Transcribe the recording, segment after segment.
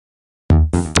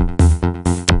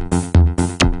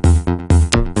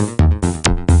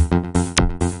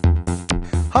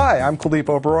Hi, I'm Kuldeep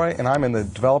Oberoi, and I'm in the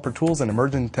Developer Tools and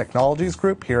Emerging Technologies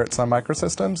group here at Sun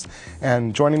Microsystems.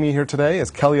 And joining me here today is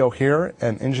Kelly O'Hare,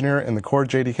 an engineer in the core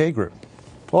JDK group.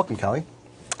 Welcome, Kelly.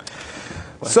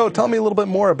 So tell me a little bit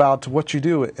more about what you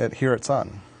do here at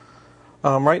Sun.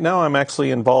 Right now I'm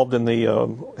actually involved in the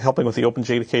helping with the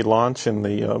OpenJDK launch and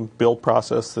the build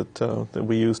process that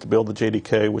we use to build the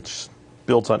JDK, which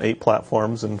builds on 8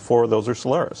 platforms, and 4 of those are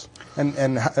Solaris.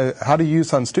 And how do you use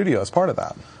Sun Studio as part of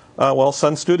that? Well,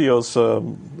 Sun Studio's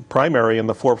primary in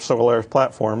the 4 Solaris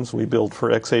platforms. We build for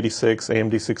x86,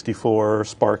 AMD 64,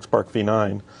 Spark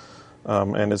v9,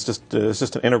 and it's just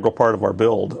an integral part of our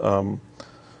build.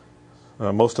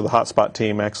 Most of the hotspot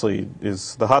team actually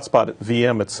is the hotspot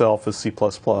VM itself is C++,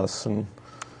 and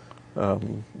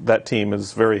that team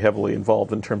is very heavily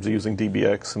involved in terms of using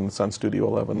DBX and Sun Studio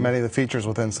 11. Many of the features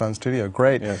within Sun Studio,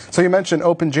 great. Yes. So you mentioned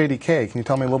OpenJDK. Can you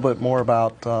tell me a little bit more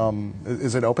about?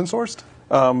 Is it open sourced?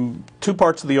 2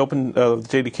 parts of the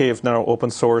JDK is now open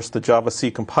source: the Java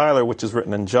C compiler, which is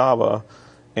written in Java,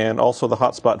 and also the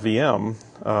hotspot VM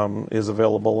is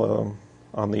available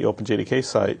on the OpenJDK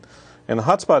site. And the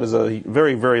hotspot is a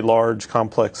very, very large,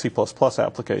 complex C++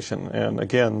 application, and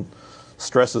again,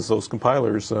 stresses those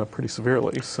compilers pretty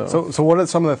severely. So what are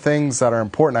some of the things that are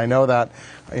important? I know that,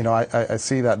 I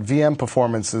see that VM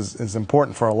performance is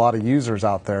important for a lot of users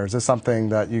out there. Is this something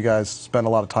that you guys spend a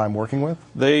lot of time working with?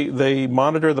 They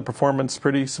monitor the performance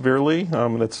pretty severely.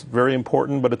 It's very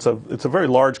important, but it's a very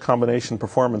large combination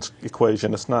performance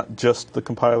equation. It's not just the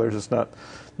compilers. It's not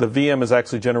the VM is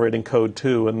actually generating code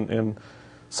too, and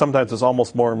sometimes it's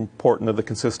almost more important to the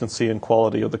consistency and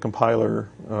quality of the compiler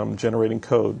generating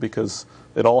code, because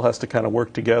it all has to kind of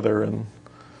work together, and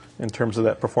in terms of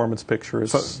that performance picture.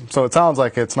 So it sounds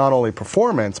like it's not only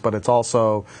performance, but it's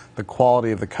also the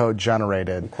quality of the code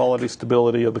generated. The quality,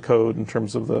 stability of the code in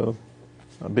terms of the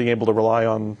being able to rely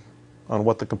on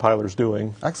what the compiler is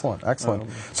doing. Excellent, excellent.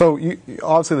 So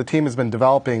obviously the team has been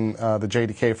developing the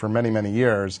JDK for many, many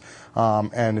years,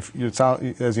 and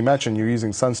as you mentioned, you're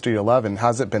using Sun Studio 11.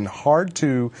 Has it been hard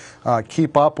to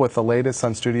keep up with the latest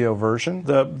Sun Studio version?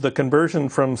 The conversion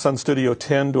from Sun Studio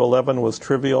 10 to 11 was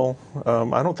trivial.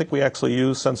 I don't think we actually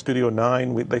used Sun Studio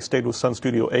 9. They stayed with Sun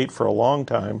Studio 8 for a long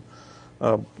time,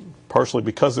 partially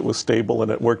because it was stable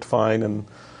and it worked fine. And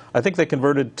I think they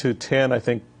converted to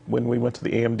 10, when we went to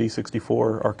the AMD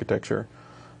 64 architecture.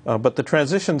 But the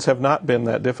transitions have not been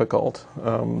that difficult.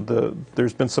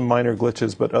 There's been some minor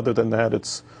glitches, but other than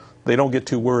that, they don't get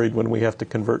too worried when we have to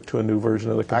convert to a new version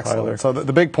of the compiler. Excellent. So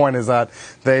the big point is that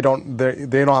they don't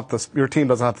have to. Your team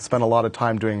doesn't have to spend a lot of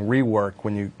time doing rework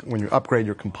when you upgrade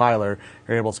your compiler.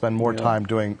 You're able to spend more time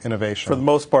doing innovation. For the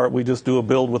most part, we just do a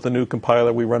build with a new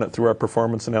compiler. We run it through our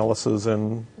performance analysis,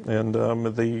 and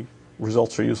the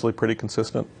results are usually pretty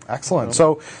consistent. Excellent.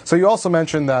 So you also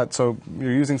mentioned that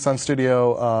you're using Sun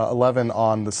Studio 11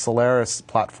 on the Solaris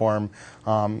platform,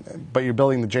 but you're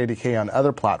building the JDK on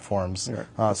other platforms,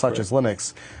 such as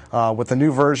Linux. With the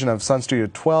new version of Sun Studio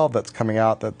 12 that's coming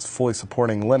out that's fully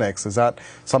supporting Linux, is that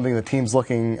something the team's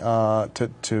looking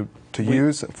to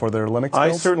use for their Linux builds?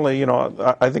 I certainly,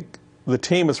 I think the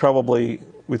team is probably,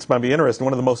 which might be interesting,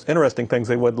 one of the most interesting things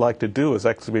they would like to do is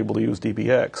actually be able to use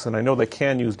DBX. And I know they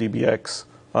can use DBX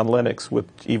on Linux with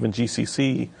even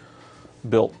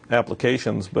GCC-built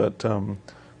applications, but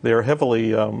they are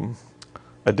heavily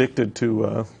addicted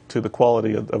to the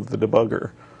quality of the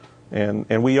debugger.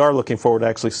 And we are looking forward to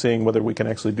actually seeing whether we can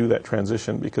actually do that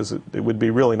transition, because it would be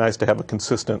really nice to have a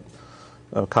consistent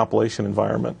compilation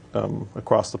environment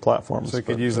across the platforms. So you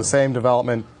could use the same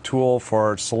development tool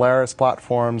for Solaris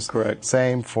platforms, correct?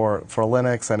 Same for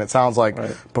Linux, and it sounds like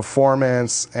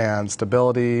performance and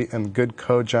stability and good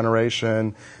code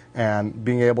generation and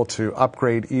being able to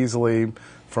upgrade easily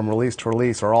from release to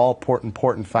release are all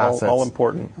important facets. All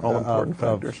important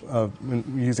factors of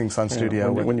using Sun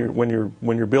Studio.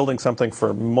 When you're building something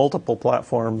for multiple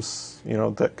platforms,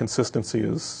 that consistency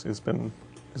is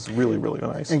really, really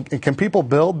nice. And can people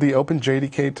build the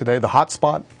OpenJDK today, the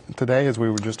hotspot today, as we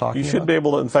were just talking about? You should be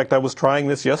able to. In fact, I was trying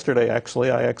this yesterday,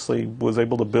 actually. I actually was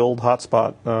able to build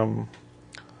hotspot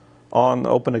on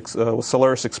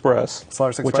Solaris Express,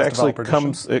 which actually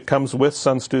comes with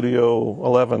Sun Studio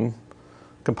 11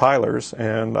 compilers,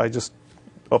 and I just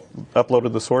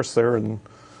uploaded the source there and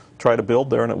try to build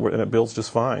there, and it builds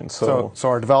just fine. So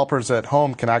our developers at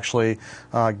home can actually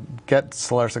get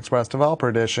Solaris Express Developer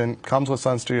Edition. Comes with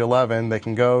Sun Studio 11. They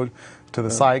can go to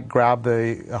the site, grab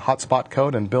the hotspot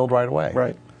code, and build right away.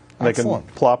 Right. And they can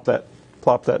plop that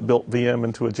built VM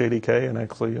into a JDK and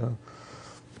actually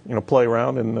play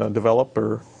around and develop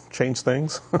or change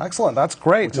things. Excellent. That's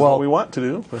great. Which is what we want to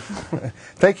do.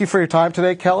 Thank you for your time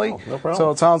today, Kelly. Oh, no problem.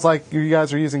 So it sounds like you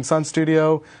guys are using Sun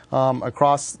Studio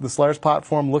across the Solaris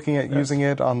platform, looking at using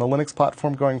it on the Linux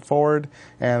platform going forward,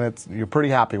 and you're pretty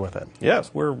happy with it.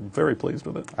 Yes, we're very pleased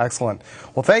with it. Excellent.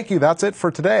 Well, thank you. That's it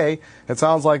for today. It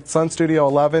sounds like Sun Studio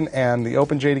 11 and the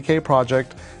OpenJDK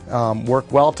project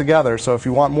work well together. So if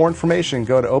you want more information,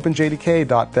 go to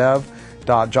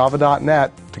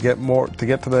openjdk.dev.java.net to get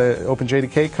to the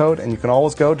OpenJDK code, and you can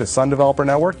always go to Sun Developer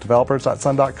Network,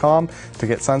 developers.sun.com, to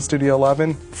get Sun Studio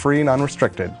 11 free and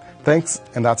unrestricted. Thanks,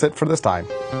 and that's it for this time.